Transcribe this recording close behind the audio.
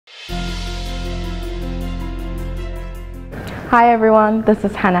Hi everyone, this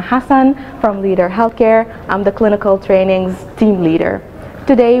is Hannah Hassan from Leader Healthcare. I'm the Clinical Trainings Team Leader.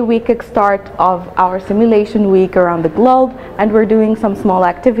 Today we kickstart of our simulation week around the globe, and we're doing some small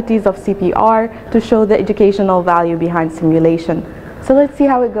activities of CPR to show the educational value behind simulation. So let's see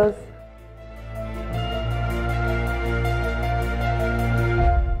how it goes.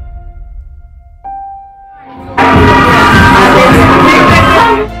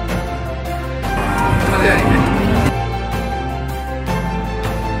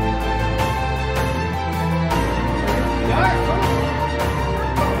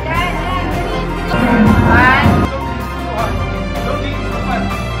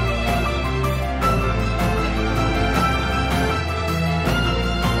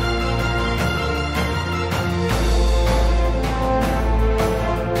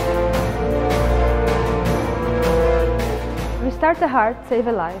 Restart the heart, save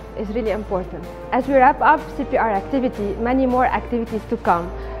a life is really important. As we wrap up CPR activity, many more activities to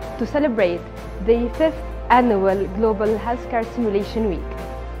come to celebrate the 5th Annual Global Healthcare Simulation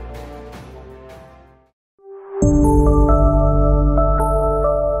Week.